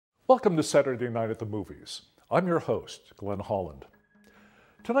Welcome to Saturday Night at the Movies. I'm your host, Glenn Holland.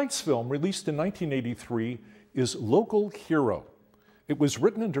 Tonight's film, released in 1983, is Local Hero. It was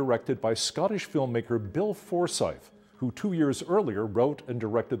written and directed by Scottish filmmaker Bill Forsyth, who 2 years earlier wrote and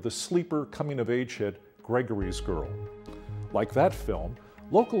directed the sleeper coming-of-age hit Gregory's Girl. Like that film,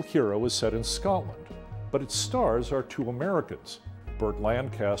 Local Hero is set in Scotland, but its stars are two Americans, Burt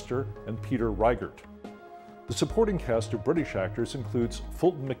Lancaster and Peter Riegert. The supporting cast of British actors includes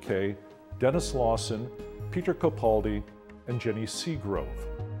Fulton McKay, Dennis Lawson, Peter Capaldi, and Jenny Seagrove.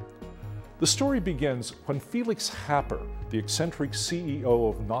 The story begins when Felix Happer, the eccentric CEO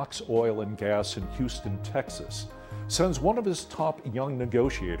of Knox Oil and Gas in Houston, Texas, sends one of his top young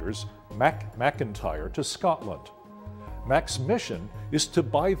negotiators, MacIntyre, to Scotland. Mac's mission is to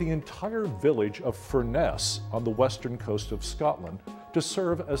buy the entire village of Ferness on the western coast of Scotland to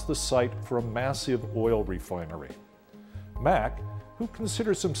serve as the site for a massive oil refinery. Mac, who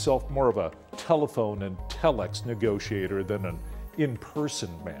considers himself more of a telephone and telex negotiator than an in-person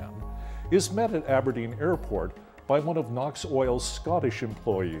man, is met at Aberdeen Airport by one of Knox Oil's Scottish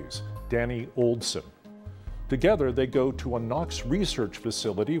employees, Danny Oldson. Together, they go to a Knox research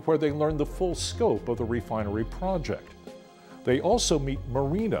facility where they learn the full scope of the refinery project. They also meet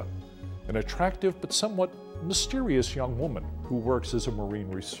Marina, an attractive but somewhat mysterious young woman who works as a marine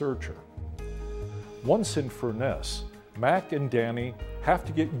researcher. Once in Furness, Mac and Danny have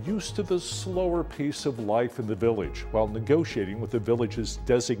to get used to the slower pace of life in the village while negotiating with the village's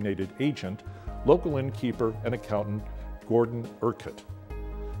designated agent, local innkeeper and accountant Gordon Urquhart.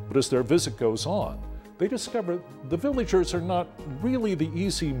 But as their visit goes on, they discover the villagers are not really the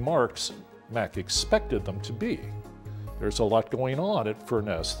easy marks Mac expected them to be. There's a lot going on at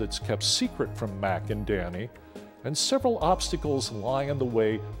Furness that's kept secret from Mac and Danny, and several obstacles lie in the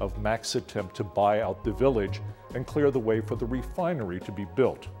way of Mac's attempt to buy out the village and clear the way for the refinery to be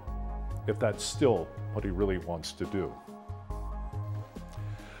built, if that's still what he really wants to do.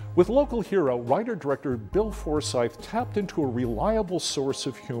 With Local Hero, writer-director Bill Forsyth tapped into a reliable source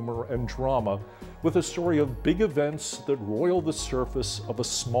of humor and drama with a story of big events that roil the surface of a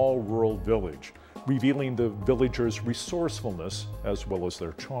small rural village, revealing the villagers' resourcefulness as well as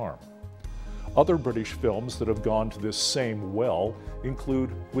their charm. Other British films that have gone to this same well include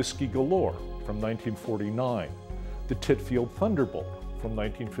Whiskey Galore from 1949, The Titfield Thunderbolt from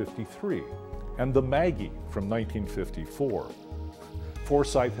 1953, and The Maggie from 1954.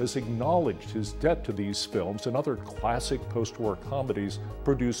 Forsyth has acknowledged his debt to these films and other classic post-war comedies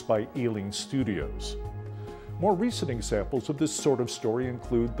produced by Ealing Studios. More recent examples of this sort of story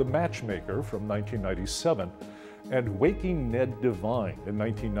include The Matchmaker from 1997 and Waking Ned Devine in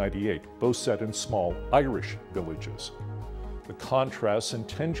 1998, both set in small Irish villages. The contrasts and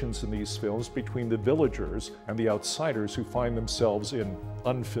tensions in these films between the villagers and the outsiders who find themselves in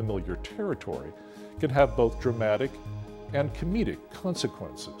unfamiliar territory can have both dramatic and comedic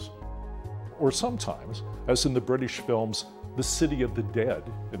consequences. Or sometimes, as in the British films The City of the Dead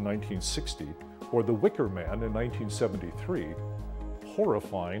in 1960 or The Wicker Man in 1973,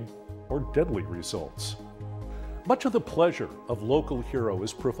 horrifying or deadly results. Much of the pleasure of Local Hero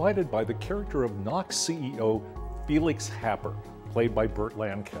is provided by the character of Knox CEO Felix Happer, played by Burt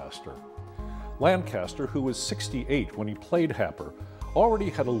Lancaster. Lancaster, who was 68 when he played Happer, already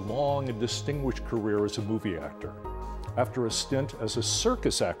had a long and distinguished career as a movie actor. After a stint as a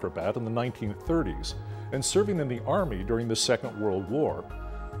circus acrobat in the 1930s and serving in the Army during the Second World War,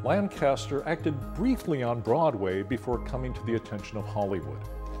 Lancaster acted briefly on Broadway before coming to the attention of Hollywood.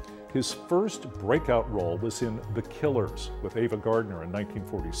 His first breakout role was in The Killers with Ava Gardner in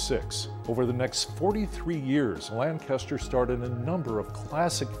 1946. Over the next 43 years, Lancaster starred in a number of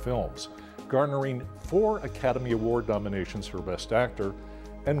classic films, garnering 4 Academy Award nominations for Best Actor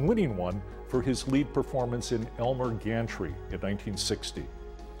and winning one for his lead performance in Elmer Gantry in 1960.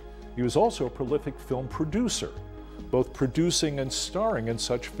 He was also a prolific film producer, both producing and starring in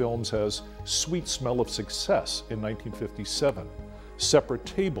such films as Sweet Smell of Success in 1957, Separate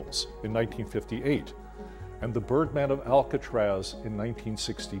Tables in 1958, and The Birdman of Alcatraz in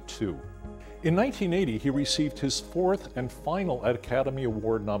 1962. In 1980, he received his 4th and final Academy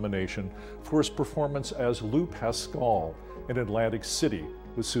Award nomination for his performance as Lou Pascal in Atlantic City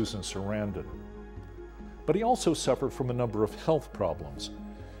with Susan Sarandon. But he also suffered from a number of health problems.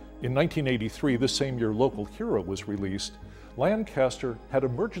 In 1983, the same year Local Hero was released, Lancaster had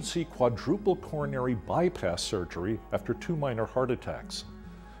emergency quadruple coronary bypass surgery after 2 minor heart attacks.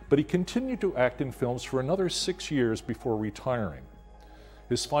 But he continued to act in films for another 6 years before retiring.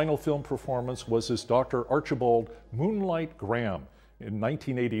 His final film performance was as Dr. Archibald Moonlight Graham in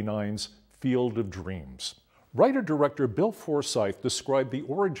 1989's Field of Dreams. Writer-director Bill Forsyth described the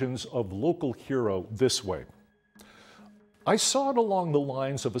origins of Local Hero this way. I saw it along the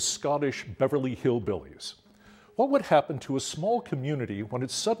lines of a Scottish Beverly Hillbillies. What would happen to a small community when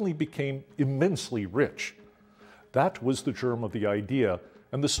it suddenly became immensely rich? That was the germ of the idea,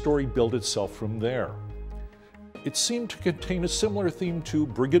 and the story built itself from there. It seemed to contain a similar theme to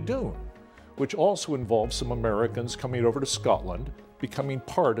Brigadoon, which also involved some Americans coming over to Scotland, becoming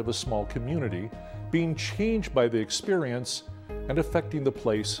part of a small community, being changed by the experience, and affecting the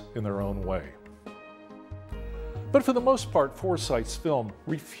place in their own way. But for the most part, Forsyth's film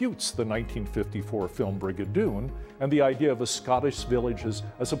refutes the 1954 film Brigadoon and the idea of a Scottish village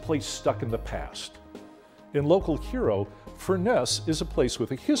as a place stuck in the past. In Local Hero, Ferness is a place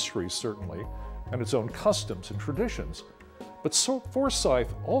with a history, certainly, and its own customs and traditions. But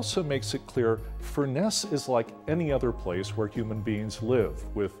Forsyth also makes it clear Ferness is like any other place where human beings live,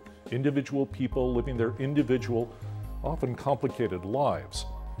 with individual people living their individual, often complicated lives,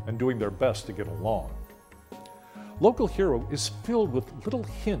 and doing their best to get along. Local Hero is filled with little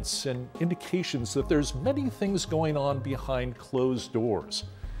hints and indications that there's many things going on behind closed doors,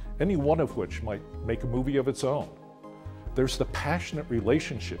 any one of which might make a movie of its own. There's the passionate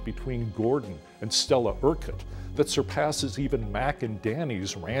relationship between Gordon and Stella Urquhart that surpasses even Mac and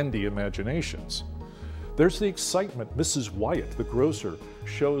Danny's randy imaginations. There's the excitement Mrs. Wyatt, the grocer,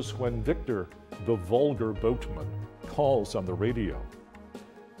 shows when Victor, the vulgar boatman, calls on the radio.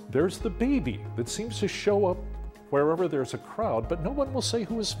 There's the baby that seems to show up wherever there's a crowd, but no one will say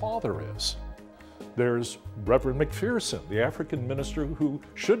who his father is. There's Reverend McPherson, the African minister who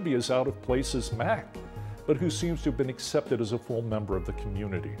should be as out of place as Mac, but who seems to have been accepted as a full member of the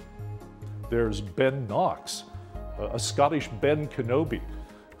community. There's Ben Knox, a Scottish Ben Kenobi,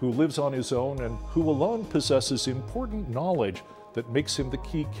 who lives on his own and who alone possesses important knowledge that makes him the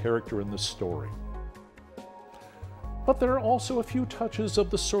key character in the story. But there are also a few touches of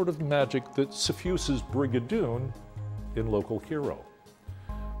the sort of magic that suffuses Brigadoon in Local Hero.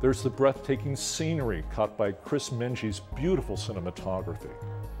 There's the breathtaking scenery caught by Chris Menji's beautiful cinematography.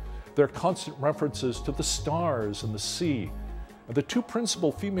 There are constant references to the stars and the sea, and the two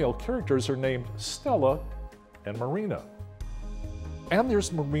principal female characters are named Stella and Marina. And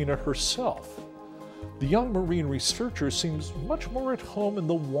there's Marina herself. The young marine researcher seems much more at home in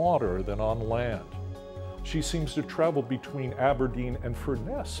the water than on land. She seems to travel between Aberdeen and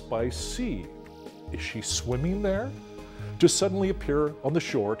Furness by sea. Is she swimming there? To suddenly appear on the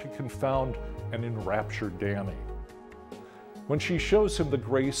shore to confound and enrapture Danny. When she shows him the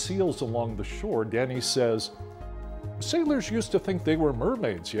gray seals along the shore, Danny says, "Sailors used to think they were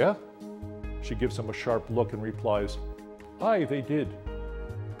mermaids, yeah?" She gives him a sharp look and replies, "Aye, they did.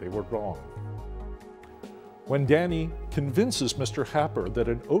 They were wrong." When Danny convinces Mr. Happer that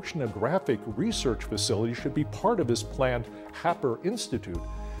an oceanographic research facility should be part of his planned Happer Institute,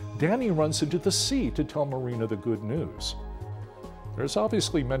 Danny runs into the sea to tell Marina the good news. There's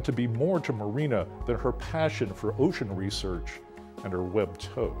obviously meant to be more to Marina than her passion for ocean research and her webbed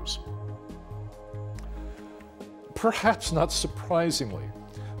toes. Perhaps not surprisingly,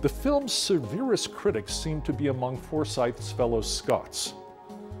 the film's severest critics seem to be among Forsyth's fellow Scots.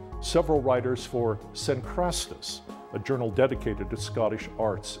 Several writers for Sencrastus, a journal dedicated to Scottish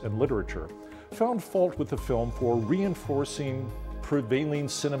arts and literature, found fault with the film for reinforcing prevailing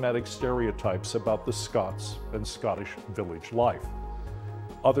cinematic stereotypes about the Scots and Scottish village life.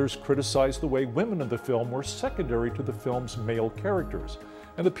 Others criticized the way women in the film were secondary to the film's male characters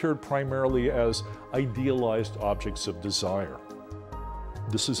and appeared primarily as idealized objects of desire.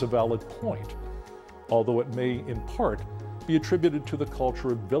 This is a valid point, although it may, in part, be attributed to the culture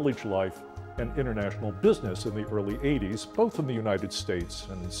of village life and international business in the early 80s, both in the United States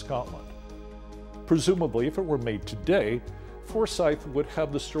and in Scotland. Presumably, if it were made today, Forsyth would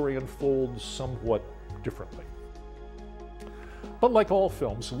have the story unfold somewhat differently. But like all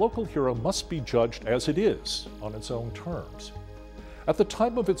films, Local Hero must be judged as it is, on its own terms. At the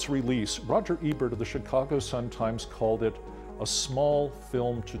time of its release, Roger Ebert of the Chicago Sun-Times called it a small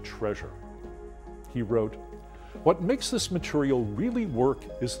film to treasure. He wrote, "What makes this material really work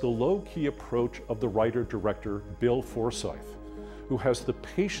is the low-key approach of the writer-director Bill Forsyth, who has the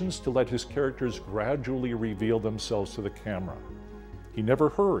patience to let his characters gradually reveal themselves to the camera. He never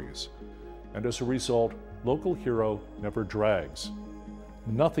hurries, and as a result, Local Hero never drags.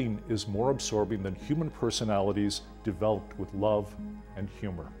 Nothing is more absorbing than human personalities developed with love and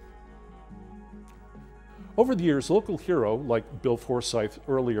humor." Over the years, Local Hero, like Bill Forsyth's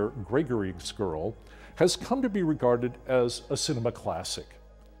earlier Gregory's Girl, has come to be regarded as a cinema classic.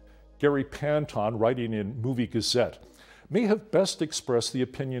 Gary Panton, writing in Movie Gazette, may have best expressed the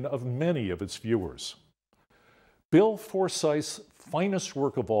opinion of many of its viewers. Bill Forsyth's finest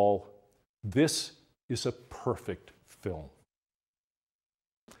work of all, this is a perfect film.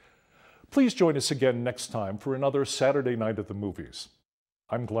 Please join us again next time for another Saturday Night at the Movies.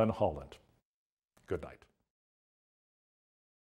 I'm Glenn Holland. Good night.